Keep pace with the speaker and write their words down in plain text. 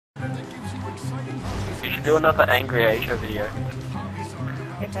You should do another angry Aysha video.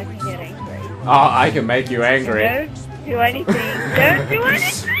 If I can get angry. Oh, I can make you angry. Don't do anything. Don't do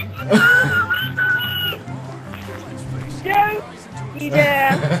anything! Don't you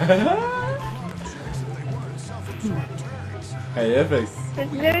dare! Hey, Epic.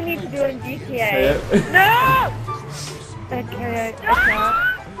 There's no need to do it in GTA. Hey, No! Okay, I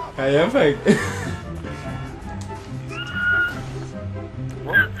can't. hey, Epic.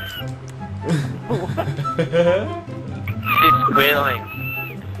 She's squealing.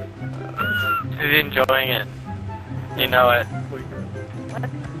 She's enjoying it. You know it.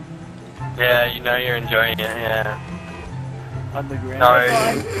 Yeah, you know you're enjoying it, yeah. Underground. No.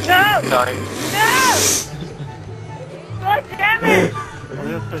 No! No. No! God damn it!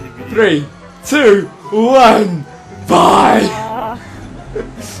 3, 2, 1, bye!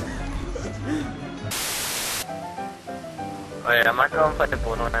 Oh yeah, I might go and play the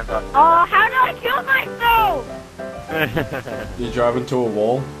Borderlands after. Oh, how do I kill myself? You drive into a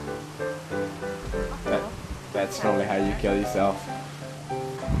wall? That's normally how you kill yourself.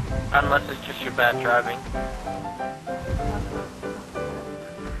 Unless it's just your bad driving.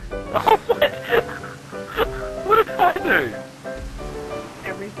 Oh, what? What did I do?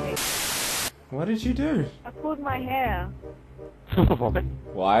 Everything. What did you do? I pulled my hair. What?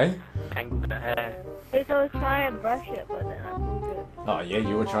 Why? Angled the hair. Because I was trying to brush it, but then I pulled it. Oh yeah,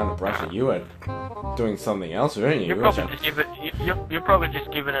 you were trying to brush it. You were doing something else, weren't you? You're probably just giving you're probably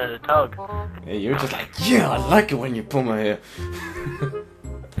just giving it a tug. Yeah, you were just like, yeah, I like it when you pull my hair.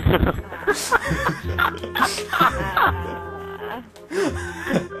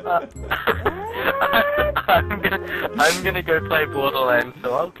 I'm gonna go play Borderlands,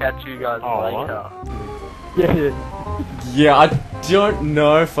 so I'll catch you guys later. Yeah. Yeah, I don't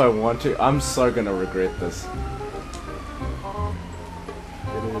know if I want to. I'm so gonna regret this.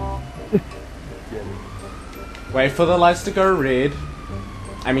 Wait for the lights to go red.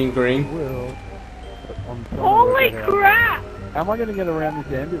 I mean green. Will. Holy crap! How am I gonna get around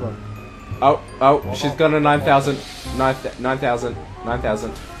this ambulance? Oh, she's got a 9,000. 9,000.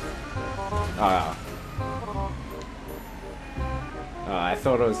 9,000. Oh. I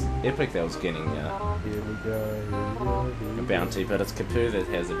thought it was Epic that was getting Here we go. a bounty, but it's Kapu that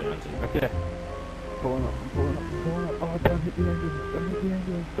has a bounty. Okay. Pulling up, pulling up, pulling up. Oh, don't hit the ambulance, don't hit the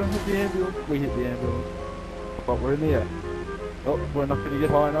ambulance, don't hit the ambulance. We hit the ambulance. But we're in the air. Oh, we're not gonna get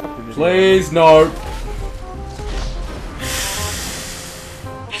high enough. Please, no!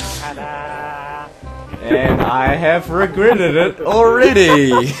 And I have regretted it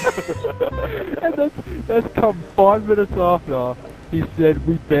already! And that's come 5 minutes after he said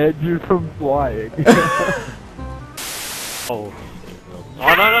we banned you from flying. Oh.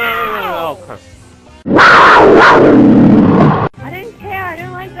 Oh no. I didn't care, I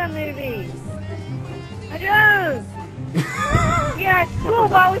don't like that movie. I don't! Yeah, it's cool,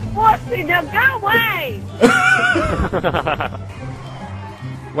 but I was watching them, go away!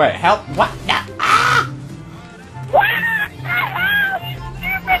 Wait, how? What? Ah! What the hell, you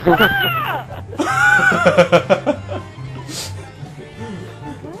stupid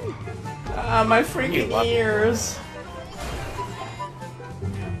Ah, my freaking ears!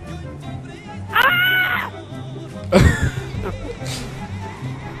 Ah!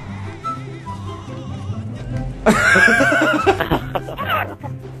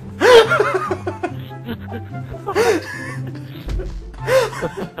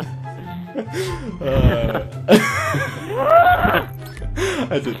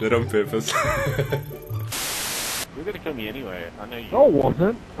 I did that on purpose. You're gonna kill me anyway. I know you. No, I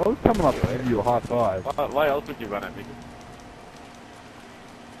wasn't. I was coming up to give you a high five. Why else would you run at me?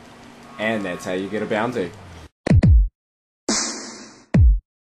 And that's how you get a bounty.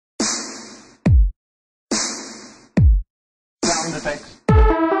 Sound effects.